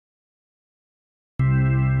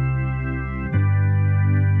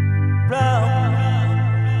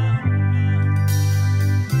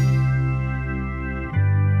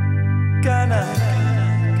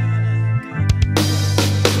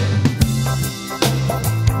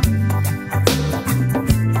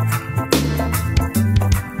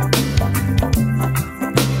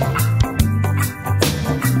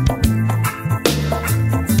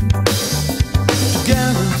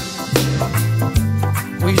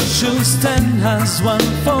should stand as one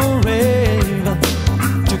forever.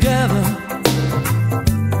 Together,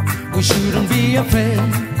 we shouldn't be afraid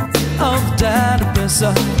of that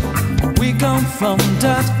oppressor. We come from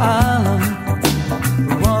that island.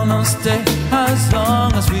 We wanna stay as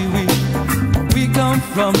long as we wish. We come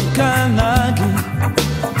from Kaneka.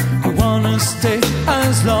 We wanna stay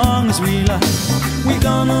as long as we like. We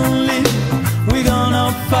gonna live, we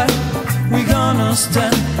gonna fight, we gonna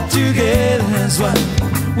stand together as one.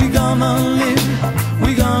 We gonna live,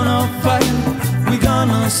 we gonna fight, we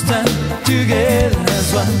gonna stand together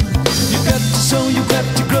as one. You got to show, you got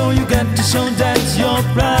to grow, you got to show that you're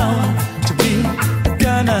proud to be a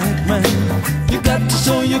Kanak man. You got to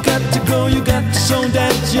show, you got to grow, you got to show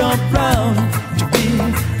that you're proud to be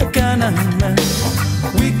a Kanak man.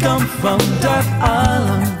 We come from that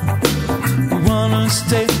island. We wanna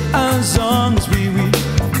stay as long as we wish.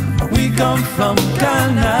 We come from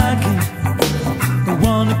Kaneka. We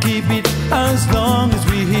wanna keep it as long as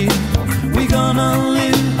we're here. We gonna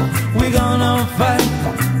live, we gonna fight,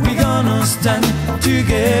 we gonna stand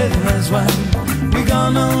together as one. We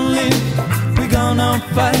gonna live, we gonna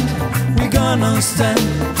fight, we gonna stand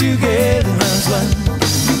together as one.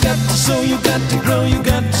 You got to show, you got to grow, you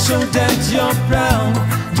got to show that you're proud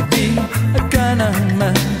to be a Kanak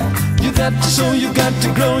man. You got to show, you got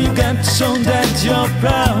to grow, you got to show that you're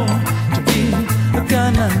proud to be a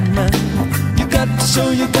Kanak man. You got to show,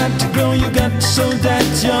 you got to grow, you got to show that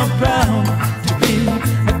you're proud to be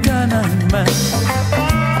a Kanak man.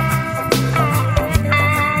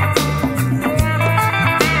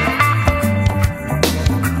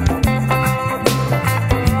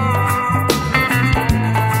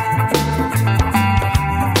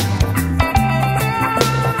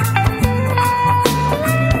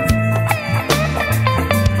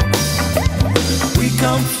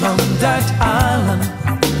 Come from that island.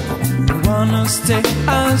 We wanna stay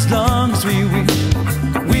as long as we wish.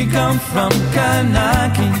 We come from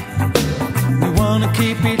Kaneka. We wanna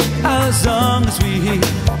keep it as long as we're here.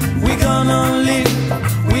 We gonna live,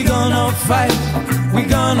 we gonna fight, we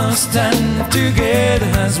gonna stand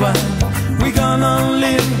together as one. We gonna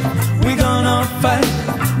live, we gonna fight,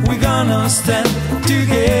 we gonna stand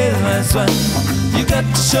together as one. You got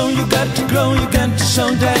to show, you got to grow, you got to show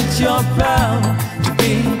that you're proud to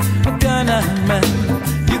be a Kanak man.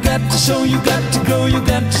 You got to show, you got to grow, you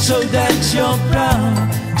got to show that you're proud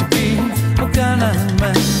to be a Kanak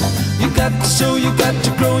man. You got to show, you got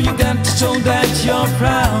to grow, you got to show that you're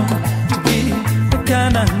proud to be a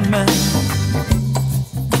Kanak man.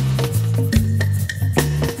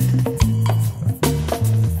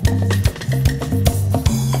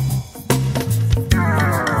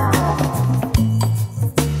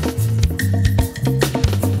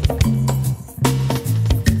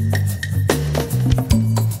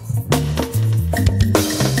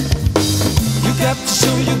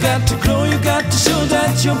 You got to grow, you got to show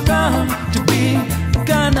that you're proud to be a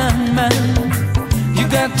Kanak man. You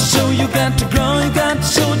got to show, you got to grow, you got to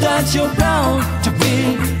show that you're proud to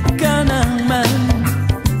be a Kanak man.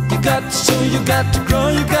 You got to show, you got to grow,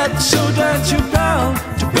 you got to show that you're proud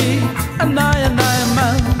to be an I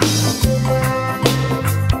man.